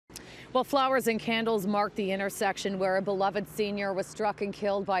Well, flowers and candles marked the intersection where a beloved senior was struck and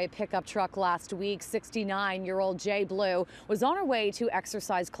killed by a pickup truck last week. 69-year-old Jay Blue was on her way to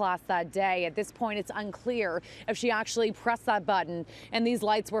exercise class that day. At this point, it's unclear if she actually pressed that button, and these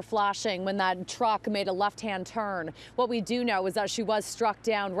lights were flashing when that truck made a left-hand turn. What we do know is that she was struck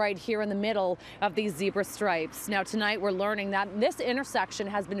down right here in the middle of these zebra stripes. Now, tonight we're learning that this intersection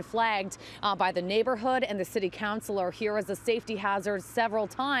has been flagged by the neighborhood and the city councillor here as a safety hazard several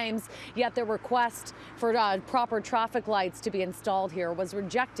times. Yet the request for proper traffic lights to be installed here was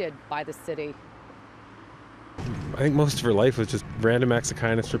rejected by the city. I think most of her life was just random acts of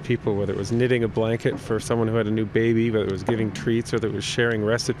kindness for people, whether it was knitting a blanket for someone who had a new baby, whether it was giving treats, whether it was sharing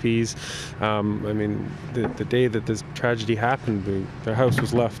recipes. I mean, the day that this tragedy happened, the house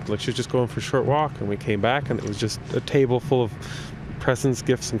was left, like she was just going for a short walk, and we came back and it was just a table full of presents,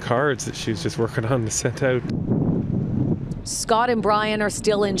 gifts and cards that she was just working on to send out. Scott and Brian are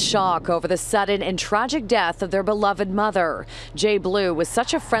still in shock over the sudden and tragic death of their beloved mother. Jay Blue was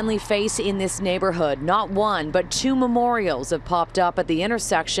such a friendly face in this neighborhood. Not one, but two memorials have popped up at the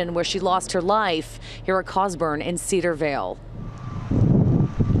intersection where she lost her life here at Cosburn and Cedarvale.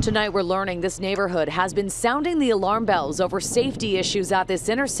 Tonight we're learning this neighborhood has been sounding the alarm bells over safety issues at this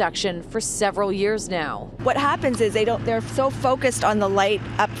intersection for several years now. What happens is they're so focused on the light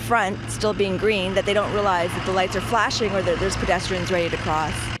up front still being green that they don't realize that the lights are flashing or that there's pedestrians ready to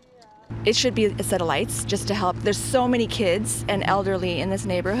cross. It should be a set of lights just to help. There's so many kids and elderly in this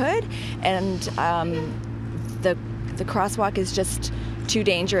neighborhood, and the crosswalk is just too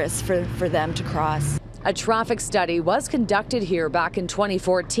dangerous for them to cross. A traffic study was conducted here back in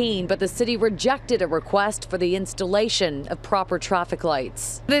 2014, but the city rejected a request for the installation of proper traffic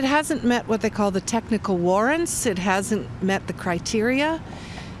lights. It hasn't met what they call the technical warrants. It hasn't met the criteria.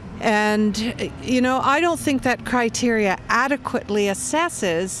 And, you know, I don't think that criteria adequately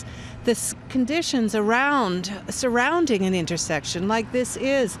assesses the conditions surrounding an intersection like this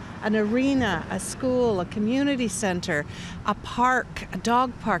is an arena, a school, a community center, a park, a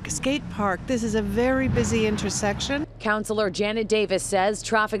dog park, a skate park. This is a very busy intersection. Councillor Janet Davis says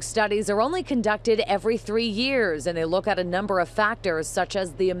traffic studies are only conducted every 3 years, and they look at a number of factors such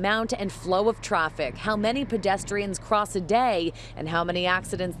as the amount and flow of traffic, how many pedestrians cross a day, and how many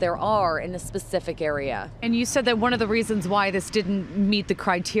accidents there are in a specific area. And you said that one of the reasons why this didn't meet the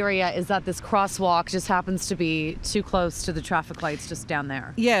criteria is that this crosswalk just happens to be too close to the traffic lights just down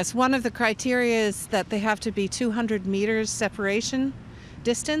there. Yes, one of the criteria is that they have to be 200 meters separation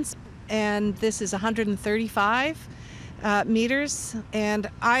distance, and this is 135 meters, and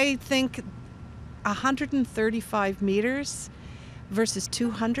I think 135 meters versus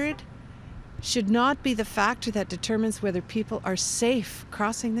 200 should not be the factor that determines whether people are safe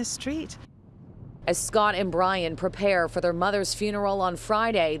crossing this street. As Scott and Brian prepare for their mother's funeral on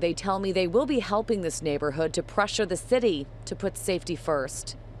Friday, they tell me they will be helping this neighborhood to pressure the city to put safety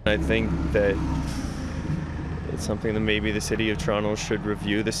first. I think that it's something that maybe the City of Toronto should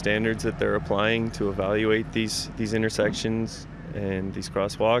review the standards that they're applying to evaluate these intersections and these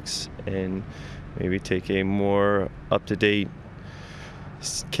crosswalks, and maybe take a more up-to-date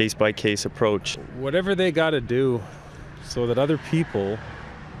case-by-case approach. Whatever they got to do so that other people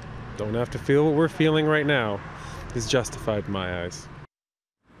don't have to feel what we're feeling right now is justified in my eyes.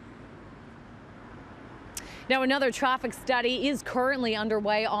 Now, another traffic study is currently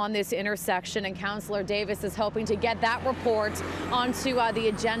underway on this intersection, and Councillor Davis is hoping to get that report onto the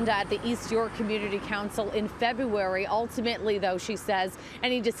agenda at the East York Community Council in February. Ultimately, though, she says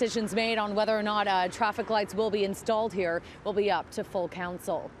any decisions made on whether or not traffic lights will be installed here will be up to full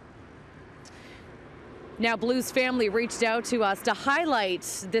council. Now, Blue's family reached out to us to highlight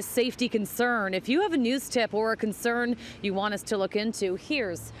this safety concern. If you have a news tip or a concern you want us to look into,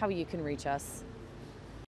 here's how you can reach us.